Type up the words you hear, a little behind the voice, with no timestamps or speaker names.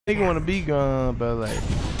nigga wanna be gone, but like.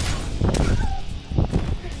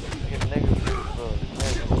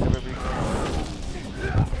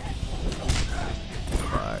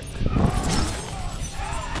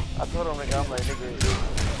 I told him, nigga, I'm like,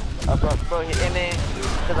 nigga, bro, and then,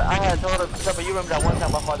 cause I had told him, but you remember that one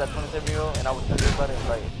time I fought that 27-year-old, and I was telling you about it,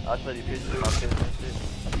 like, I showed you pictures of my kids and shit.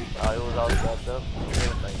 It was all wrapped up, and it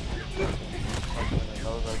was like, fucking in the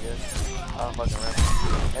nose, I guess. I don't fucking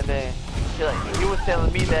remember. And then, he was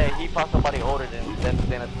telling me that he fought somebody older than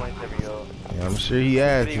a 27-year-old. Yeah, I'm sure he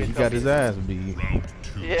asked if he got his ass beat.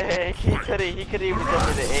 Yeah, he couldn't even tell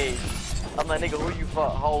me the age. I'm like, nigga, who you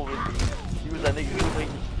fought? How old was he? He was like, nigga,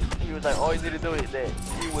 he was like, all you need to do is that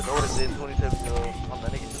he was older than 27-year-old. I'm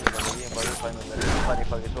like, nigga, he ain't about to fight no better. Somebody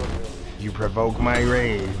fucking told me. You provoke my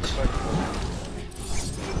rage.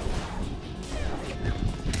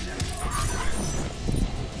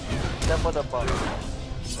 That motherfucker.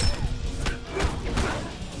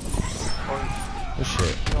 What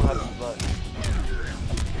shit? You don't have to butt.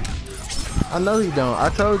 I know he don't. I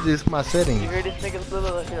told you it's my setting. You hear this nigga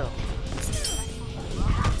little, you know.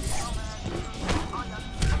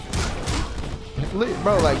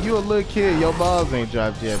 Bro, like, you a little kid, your balls ain't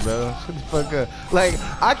dropped yet, bro. Shut the fuck up. Like,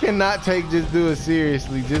 I cannot take just do it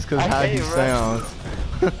seriously just cause how he sounds.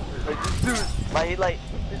 Like, he like,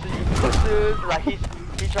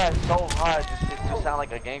 he tries so hard to sound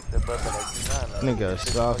like a gangster, but like, he's not. Nigga,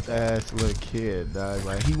 soft ass little kid, dog.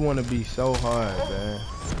 Like, he wanna be so hard, man.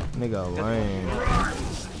 Nigga lame.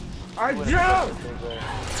 I jump!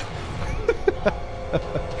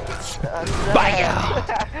 Bam!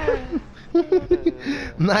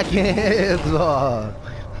 Knock your heads off.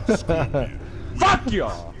 Fuck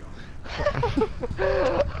y'all!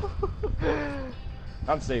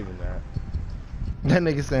 I'm saving that. That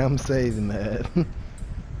nigga say I'm saving that.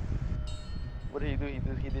 What did he do? He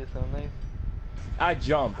did something nice? I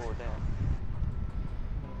jumped. Oh, damn.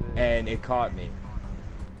 And it caught me.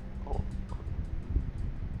 Oh.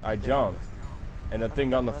 I jumped. And the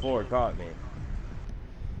thing on the floor caught me.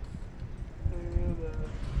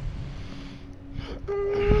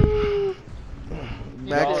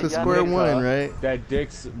 Back to square one, right? That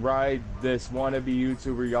dicks ride this wannabe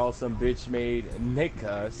YouTuber y'all some bitch made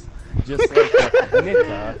Nickus. Just like that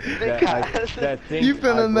Nicka that thinks you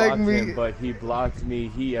finna I make blocked me him, but he blocked me,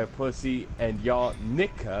 he a pussy, and y'all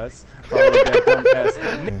Nickus followed that dumb ass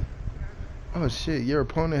Oh shit, your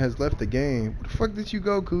opponent has left the game. Where the fuck did you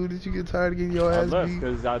go, Kool? Did you get tired of getting your ass beat? I left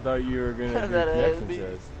because I thought you were gonna do a connection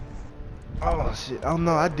test. Oh shit, oh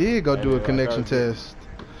no, I did go do a connection test.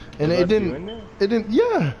 And it didn't,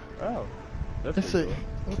 yeah. Oh, that's it.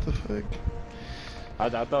 What the fuck? I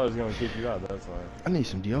thought I was gonna kick you out, that's why. I need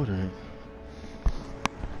some deodorant.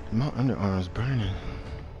 My underarm's burning.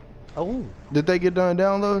 Oh. Did they get done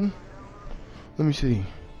downloading? Let me see.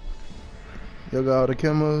 Y'all got all the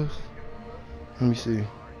camos? Let me see.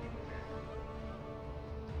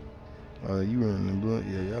 Oh, you running the blunt?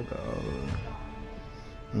 Yeah, y'all got all of them.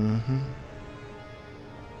 Mm-hmm.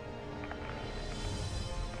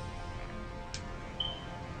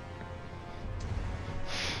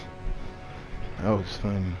 That was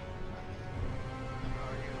funny.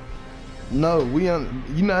 No,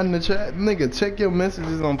 you not in the chat? Nigga, check your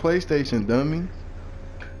messages on PlayStation, dummy.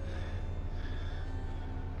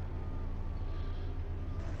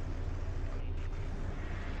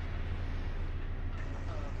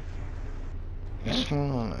 What's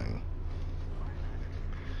going on?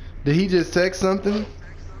 Did he just text something?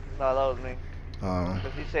 No, that was me. Oh.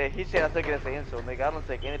 Cause he said I took it as an insult, nigga. I don't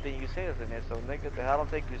take anything you say as an insult, nigga. I don't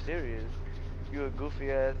take you serious. You a goofy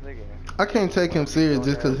ass nigga. I can't take him serious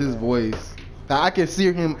just cause his voice. I can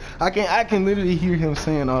hear him. I can literally hear him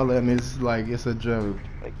saying all that, and it's like it's a joke.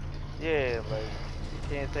 Like, yeah, like you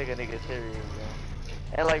can't take a nigga serious, man.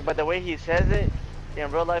 And like, but the way he says it, in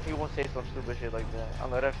real life, he won't say some stupid shit like that. I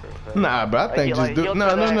know that for a fact. Nah, but I think like, just do no.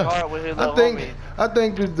 I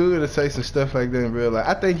think this dude to say some stuff like that in real life.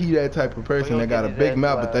 I think he that type of person that got a big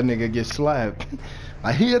mouth, but that nigga get slapped.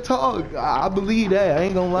 Like he'll talk. I believe that. I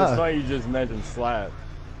ain't gonna lie. That's why you just mentioned slap.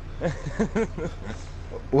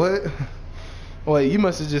 What? Wait, you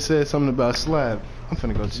must have just said something about slap. I'm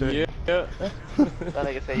finna go check. Yeah. That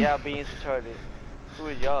nigga said, y'all being retarded. Who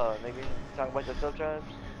is y'all, nigga? You talking about your sub-tribes?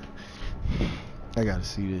 I gotta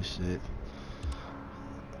see this shit.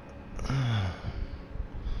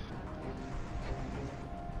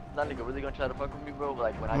 That nigga really gonna try to fuck with me, bro?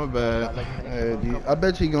 Like, when My bad. I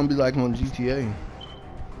bet you he gonna be like on GTA.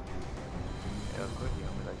 Yeah, of course he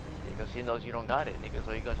gonna be like GTA, because he knows you don't got it, nigga,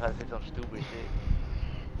 so he gonna try to say some stupid shit.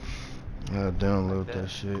 I'll download that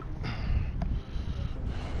shit.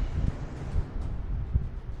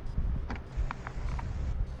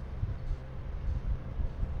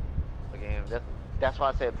 That's why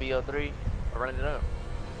I said BO3. I run it up.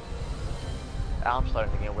 I'm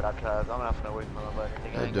starting again without tries. I'm not finna wait for nobody.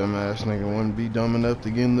 That dumbass nigga wouldn't be dumb enough to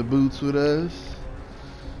get in the boots with us.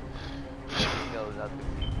 He knows not to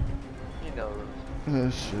be. He knows.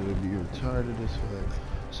 That shit'd be retarded as fuck.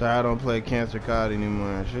 So I don't play Cancer COD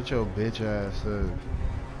anymore. Shut your bitch ass up.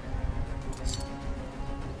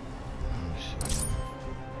 Oh, shit.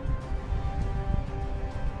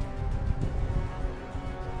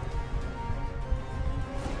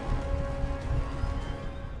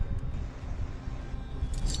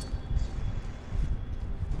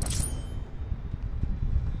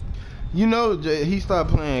 You know, he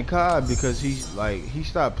stopped playing COD because he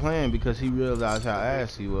stopped playing because he realized how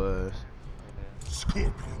ass he was.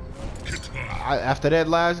 After that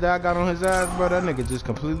last day I got on his ass, bro, that nigga just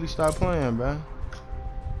completely stopped playing, bro.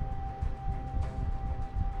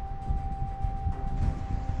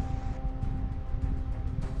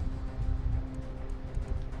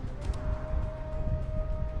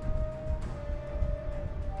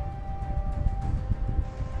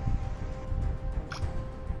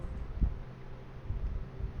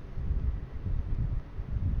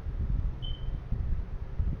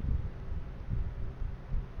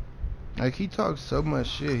 Like, he talks so much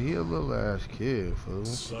shit. He a little ass kid, fool.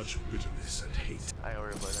 Such bitterness and hate. I ain't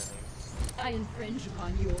worried about that nigga. I infringe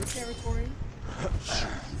upon your territory.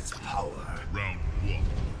 Choose power. Round 1.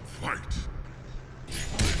 Fight.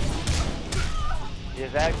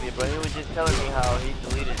 Exactly, bro. He was just telling me how he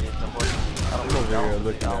deleted it. Unfortunately, I don't I'm over here know.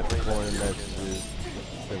 looking at the porn messages.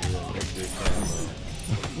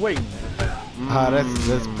 Wait. Ah,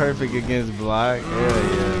 that's perfect against Block. Yeah,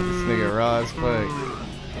 this nigga raw as fuck.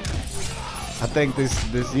 I think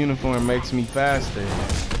this uniform makes me faster. I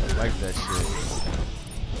like that shit.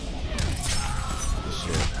 Good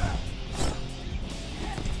shit.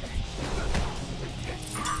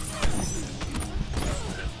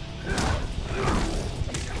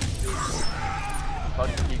 I'll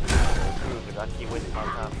just keep the crew because I keep wasting my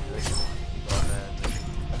time. Oh man.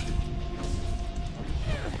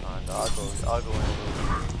 No, I'll go in.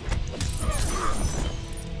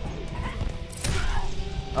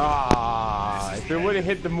 Ah, if it would have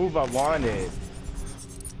hit the move I wanted.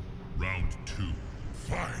 Round 2.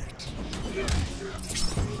 Fight.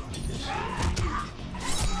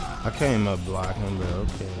 I came up blocking, but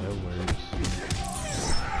okay, that works.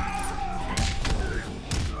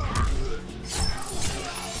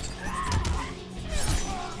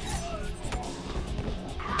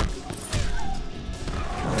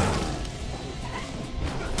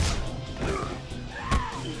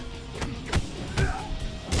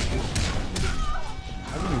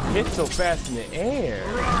 Hit so fast in the air.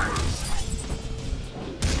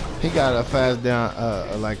 He got a fast down,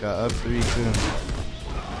 like a up 3 too.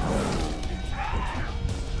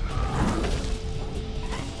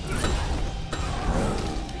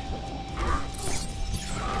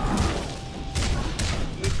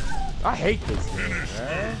 I hate this thing,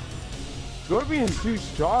 man. Scorpion's too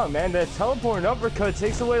strong, man. That teleporting uppercut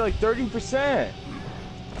takes away like 30%.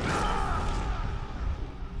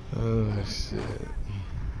 Oh shit.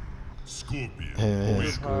 Scorpion. Yeah,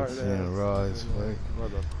 Scorpion raw as fuck.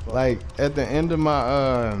 Like at the end of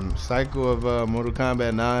my cycle of Mortal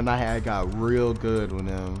Kombat 9, I had got real good with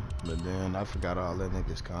them, but then I forgot all that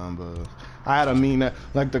niggas combos. I had a mean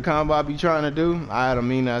like the combo I be trying to do. I had a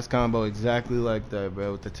mean ass combo exactly like that,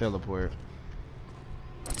 bro, with the teleport.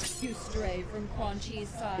 You stray from Quan Chi's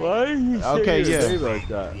side. Why are you Okay, yeah. like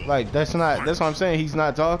that? Like that's what I'm saying. He's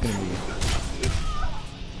not talking to me.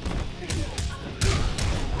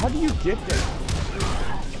 How do you get there?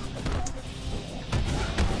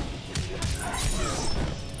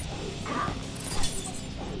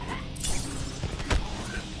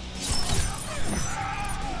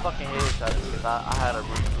 Fucking headshot because I had a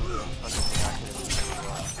recruit.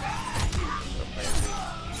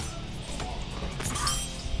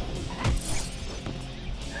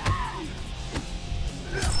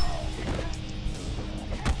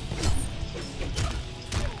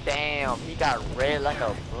 Damn, he got red like a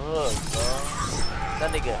bug, bro.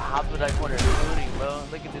 That nigga hopped through that corner shooting, bro.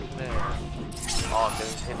 Look at this man. Oh, dude,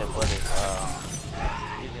 he's hitting the bullets.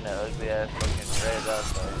 He's in that ugly ass fucking red dust.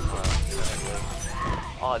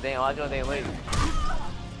 Oh, damn, I don't think wait.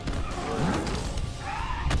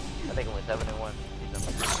 I think it went 7-1.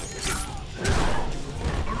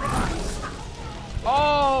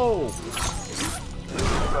 Oh!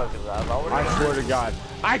 I swear to God.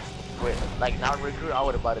 Wait, like not recruit, I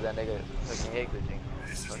would have bought it that nigga fucking head glitching.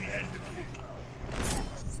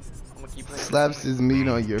 I'm gonna keep playing. Slaps his meat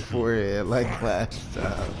on your forehead like last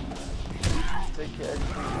time. Take care.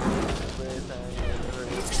 every time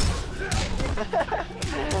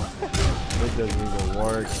It doesn't even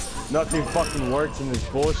work. Nothing fucking works in this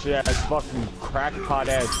bullshit ass fucking crackpot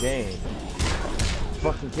ass game.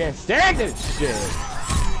 Fucking can't stand this shit.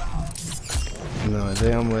 No,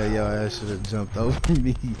 damn well y'all ass should have jumped over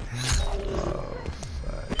me. Oh,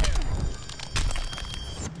 fuck.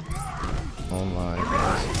 Online,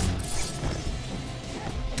 guys.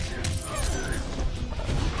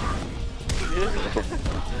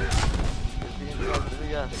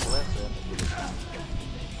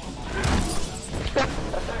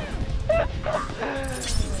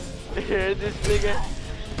 Hear this nigga?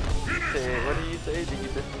 Say, what do you say? Did you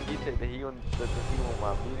say that he on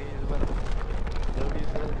my meetings? What he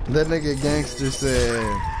said? That nigga gangster said,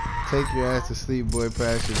 take your ass to sleep, boy,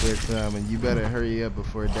 past your bedtime, and you better hurry up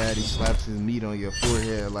before daddy slaps his meat on your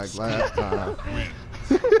forehead like last time.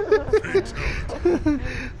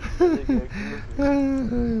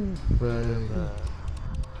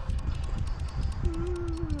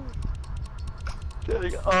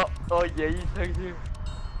 Oh yeah, you text you.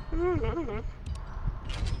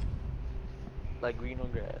 Like green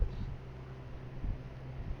on grass.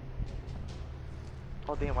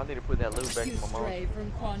 Oh damn, I need to put that loot back in my mouth. Stray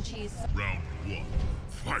from Quanchi's. Round 1.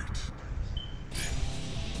 Fight.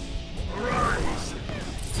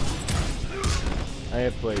 I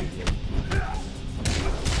have played it.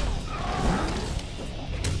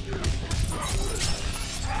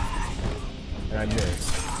 And I missed.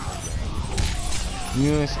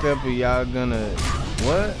 You and Steppy, y'all gonna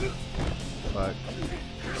what? Fuck.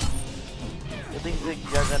 I think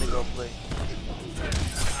y'all gotta go play.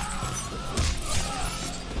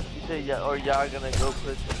 You say y'all or y'all gonna go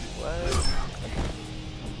play? What?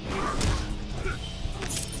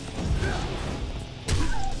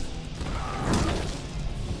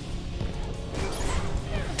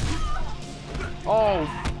 Oh!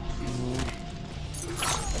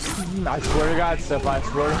 I swear to God, Steph, I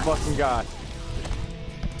swear to fucking God.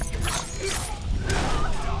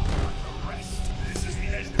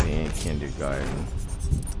 In kindergarten.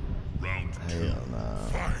 Round 2. Hell nah.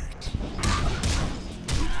 Fight.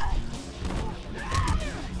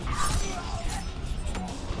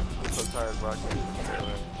 I'm so tired, bro. I can't even say it.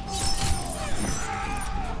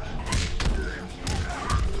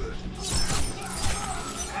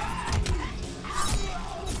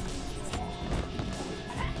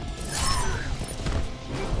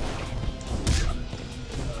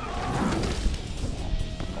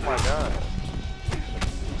 Oh my god.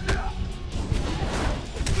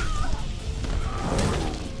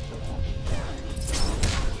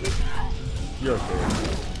 You're okay.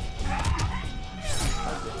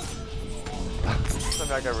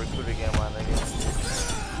 Something I got recruited again, my nigga.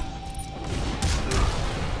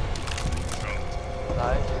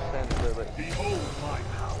 Nice, extend the but Behold my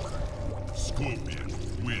power. Scorpion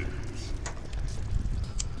wins.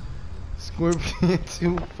 Scorpion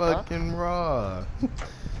too fucking raw.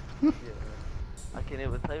 yeah. I can't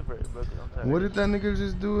even say for it, bro. I'm tired. What did that nigga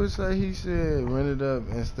just do? It's like he said, run it up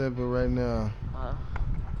and step it right now. Huh?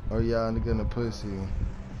 Or y'all gonna pussy.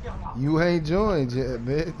 You ain't joined yet,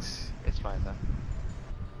 bitch. It's fine though.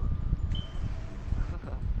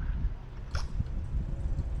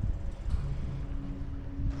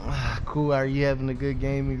 Cool, are you having a good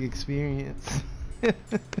gaming experience? Yeah,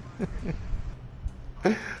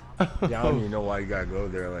 I don't even know why you gotta go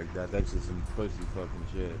there like that. That's just some pussy fucking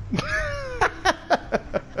shit.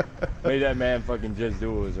 Maybe that man fucking just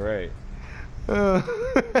do what was right.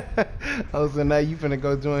 Oh, so now you finna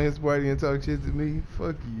go join his party and talk shit to me?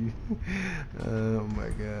 Fuck you. Oh my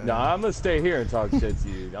god. Nah, I'm gonna stay here and talk shit to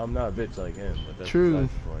you. I'm not a bitch like him, but that's True.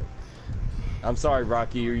 besides the point. I'm sorry,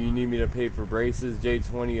 Rocky, or you need me to pay for braces.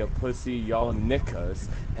 J20 a pussy, y'all nickas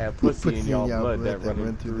have pussy in y'all blood that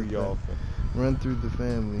running through y'all. Run through the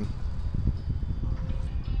family.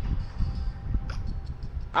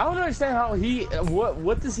 I don't understand how he,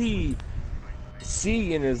 what does he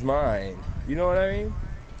see in his mind? You know what I mean?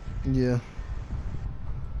 Yeah.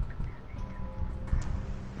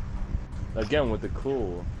 Again with the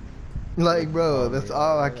cool. Like, bro, that's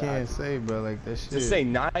all I can say, bro. Like, that shit. Just say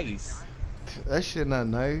nice. That shit not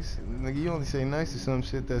nice. Like, you only say nice to some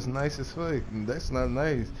shit that's nice as fuck. That's not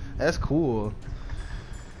nice. That's cool.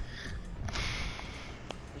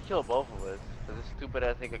 You killed both of us. Cause this stupid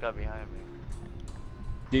ass nigga got behind me.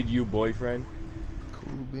 Did you, boyfriend?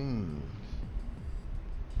 Cool beans.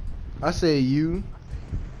 I say you.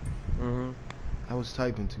 Mm-hmm. I was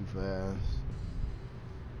typing too fast.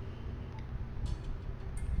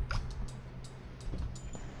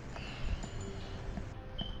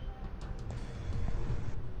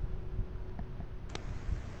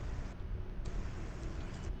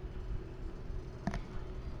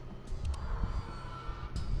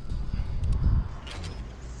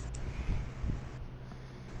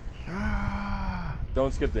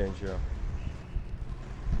 Don't skip the intro.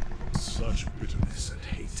 Such bitterness and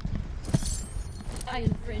hate. I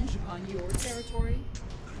infringe upon your territory.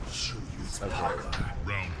 Show you its power.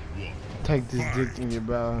 Round 1. Take this dick in your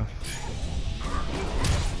mouth.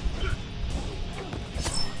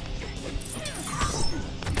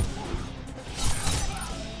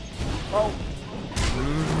 Oh.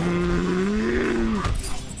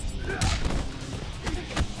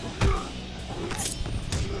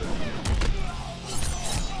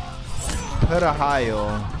 Put a high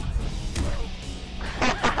on.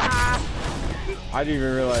 I didn't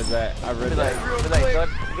even realize that. I read Be that.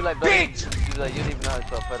 like, bitch! You didn't even know how to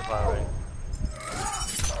spell pedophile,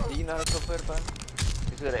 right? Do you know how to spell pedophile?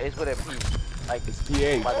 It's with a P. Like, It's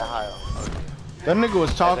PH. by the high. Okay. That nigga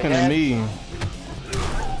was talking to me.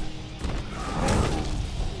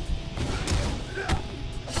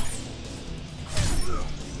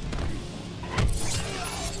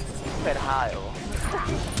 Pedophile.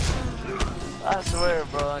 I swear,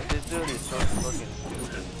 bro, this dude is so fucking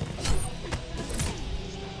stupid.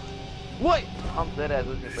 What? I'm dead ass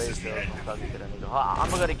losing base though. I'm talking to that nigga. I'm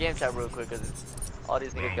gonna go to game chat real quick because all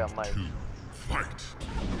these niggas got mics. Fight.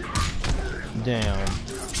 Damn.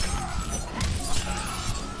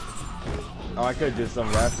 Oh, I could have did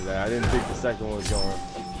something after that. I didn't think the second one was going.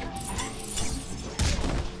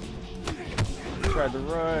 Tried to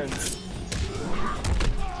run.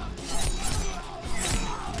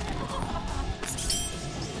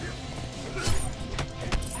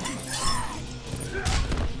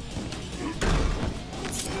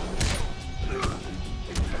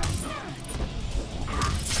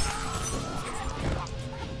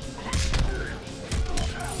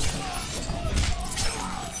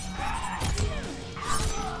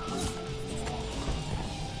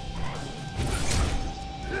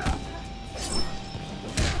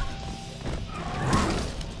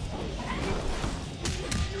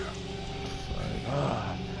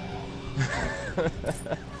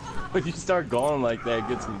 When you start going like that, it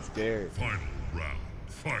gets me scared. Final round.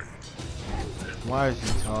 Fight. Why is he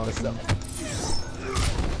talking?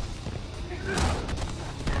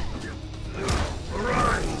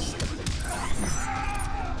 Rise.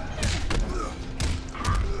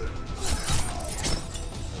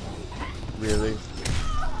 Really?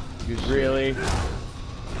 Really?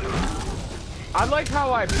 I like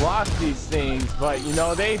how I block these things, but you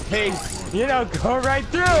know, they go right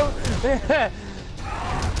through.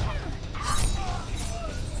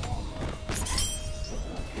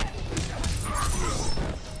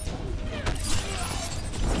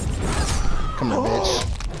 Come on, bitch.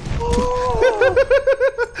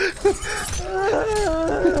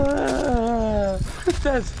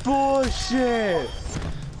 That's bullshit.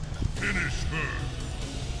 Finish her.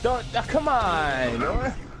 Don't, come on.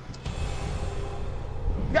 You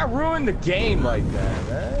got ruined the game like that,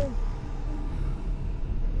 man.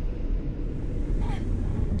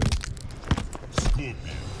 Scorpion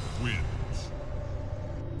wins.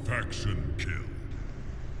 Faction kill.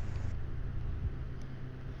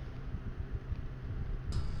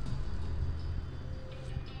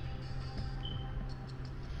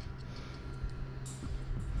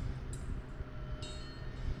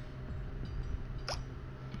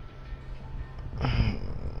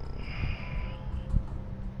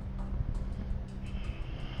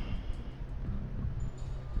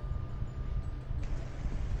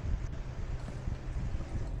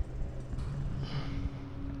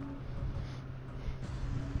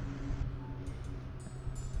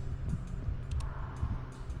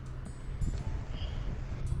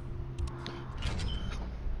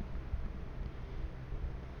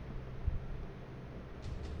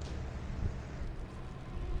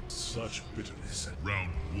 Such bitterness.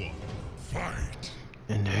 Round 1. Fight.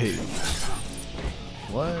 And hate.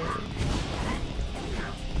 What?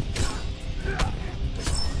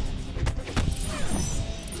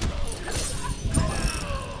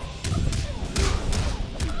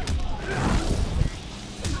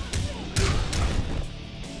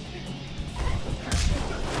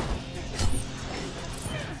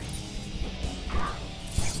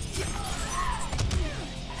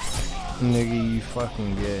 Nigga, you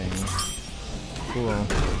fucking gay. Cool.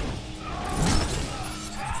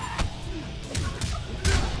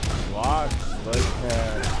 Watch, like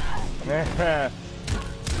that.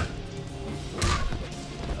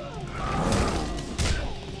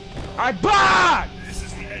 I block! This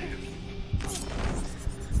is the end of you.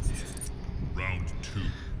 Round 2.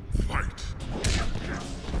 Fight.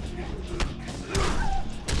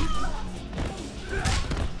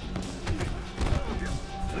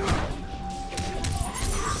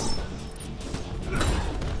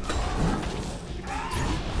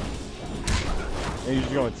 And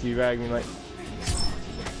you gonna teabag me like?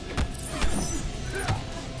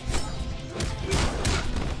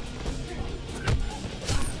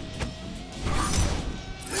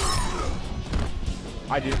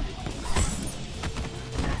 I do.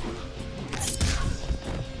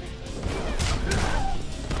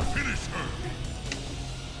 Finish her.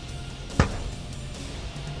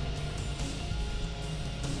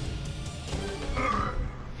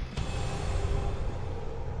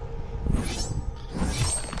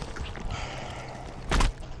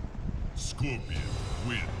 Scorpion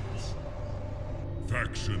wins.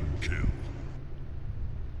 Faction kill.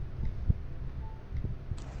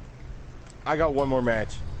 I got one more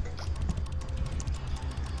match.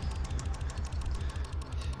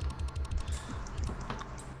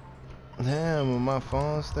 Damn, will my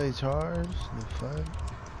phone stay charged? The fuck?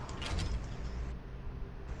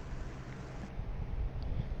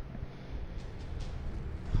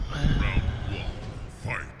 Round one.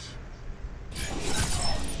 Fight.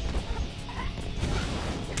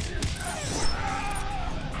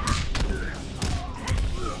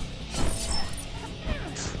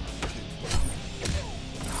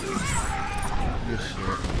 Good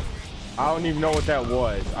shit. I don't even know what that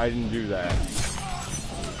was. I didn't do that.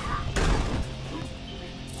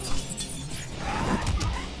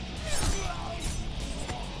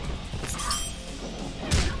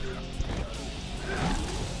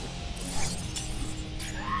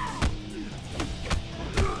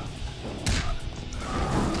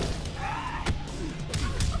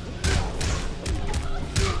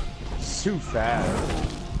 Too fast.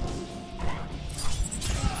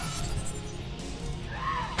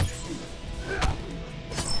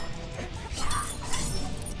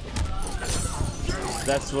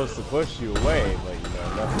 That's supposed to push you away, but you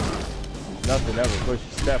know, nothing ever pushes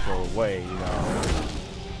Stepper away, you know.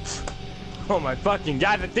 Oh my fucking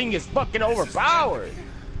god, the thing is fucking overpowered!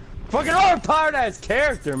 Fucking overpowered as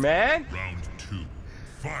character, man! Round two.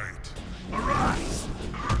 Fight. Arise.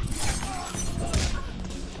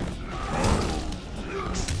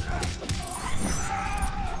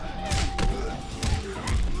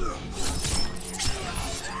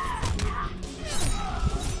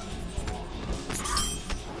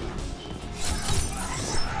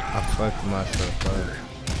 I fucked myself up.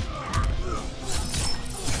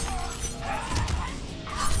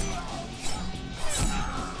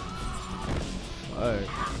 Fuck.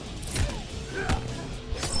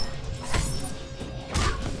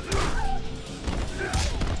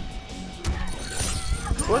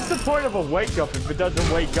 What's the point of a wake up if it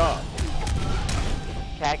doesn't wake up?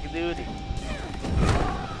 Cack-a-doodle.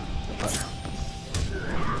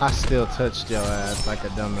 I still touched your ass like a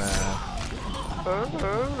dumbass. Oh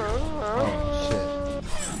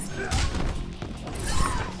shit.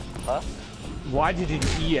 Huh? Why did it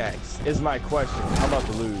EX? Is my question. I'm about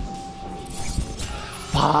to lose.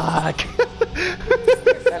 Fuck.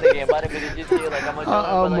 That nigga about to be the GTA, like I'm gonna I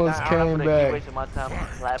almost like, came back. Keep wasting my time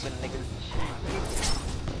slapping niggas.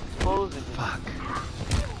 Exposing. Fuck.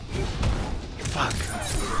 Fuck.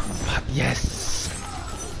 Fuck. Yes.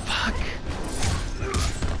 Fuck.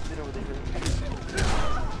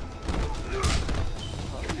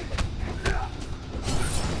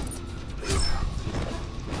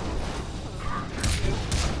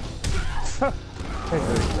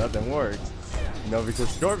 Nothing works. You know, because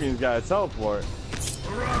Scorpion's got a teleport.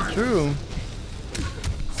 True.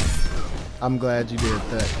 I'm glad you did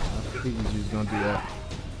that. I figured you was gonna do that.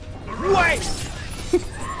 Wait!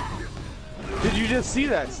 Did you just see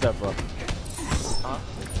that step up? Huh?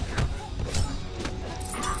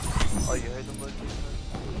 Oh, you heard the button?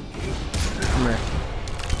 Come here.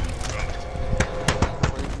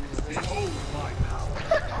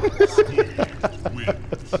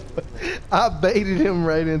 I baited him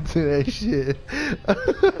right into that shit.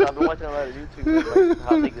 I've been watching a lot of YouTube, like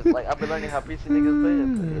how niggas, like I've been learning how PC niggas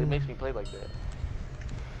play. It makes me play like that.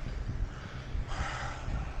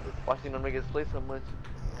 Watching them niggas play so much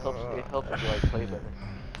it helps me like play better.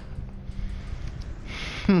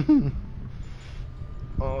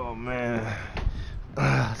 Oh man,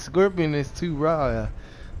 Scorpion is too raw.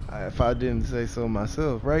 If I didn't say so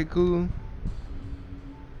myself, right, Kool?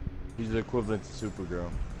 He's the equivalent to Supergirl.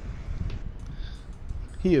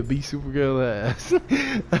 He'll beat Supergirl ass.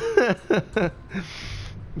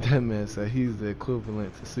 That man said he's the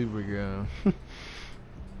equivalent to Supergirl.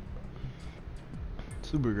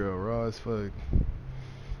 Supergirl raw as fuck.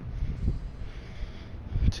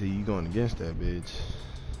 Till you going against that bitch.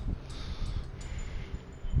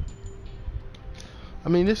 I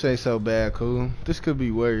mean, this ain't so bad, Kool. This could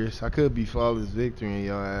be worse. I could be flawless victory in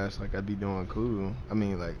your ass like I be doing Kool. I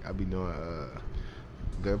mean, like I be doing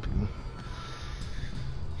Guppy.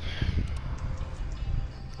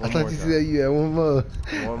 I thought you said you had one more.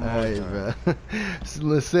 One more Alright, time.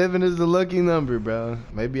 bro. 7 is the lucky number, bro.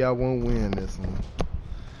 Maybe I won't win this one.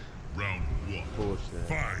 Round 1. Bullshit.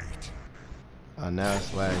 Fight. Oh, now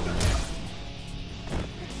it's lagging.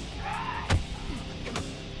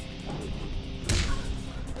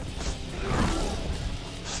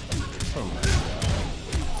 Oh my god.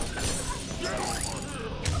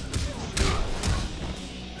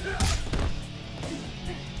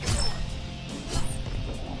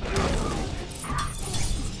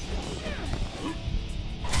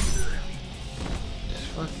 It's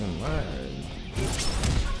fucking lag.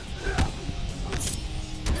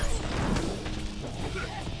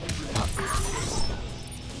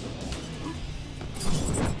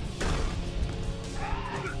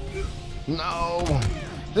 No!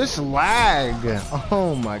 This lag!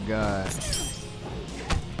 Oh my god.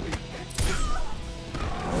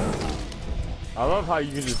 I love how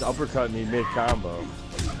you can just uppercut me mid-combo.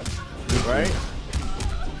 Right?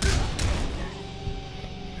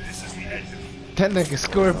 That nigga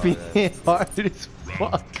Scorpion hard as fuck.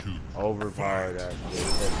 Round 2. Overpowered, actually.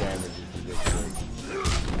 That damage is ridiculous.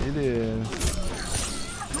 It is.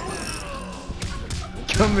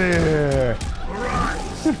 Come here!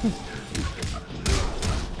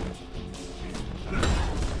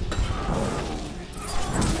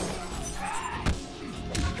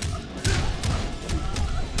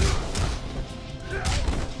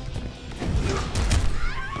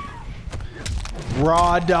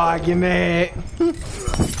 Raw dogging it.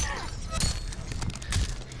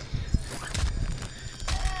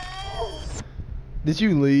 Did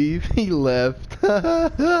you leave? He left.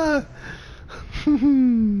 Fuck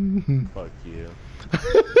you.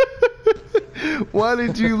 Why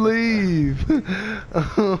did you leave?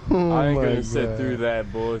 Oh I ain't my gonna sit God. through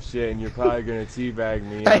that bullshit, and you're probably gonna teabag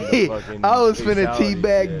me. Hey, on the fucking I was finna fatality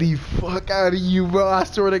teabag shit. the fuck out of you, bro. I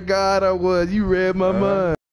swear to God I was. You read my mind.